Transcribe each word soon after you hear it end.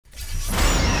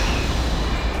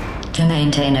To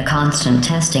maintain a constant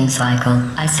testing cycle,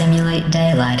 I simulate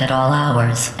daylight at all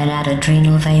hours and add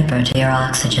adrenal vapor to your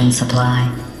oxygen supply.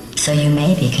 So you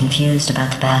may be confused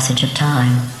about the passage of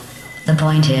time. The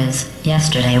point is,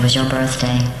 yesterday was your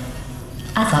birthday.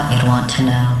 I thought you'd want to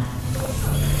know.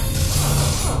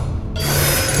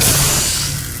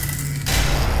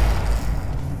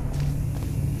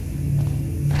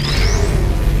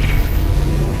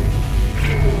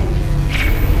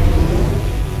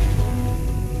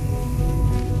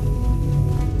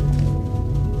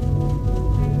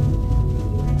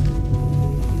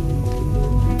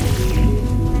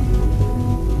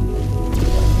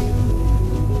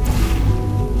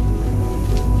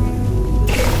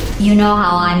 You know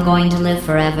how I'm going to live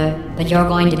forever, but you're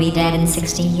going to be dead in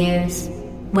 60 years?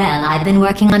 Well, I've been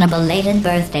working on a belated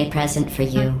birthday present for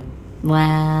you.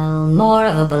 Well, more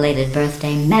of a belated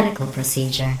birthday medical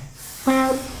procedure.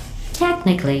 Well,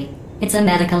 technically, it's a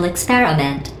medical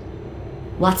experiment.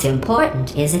 What's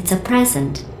important is it's a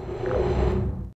present.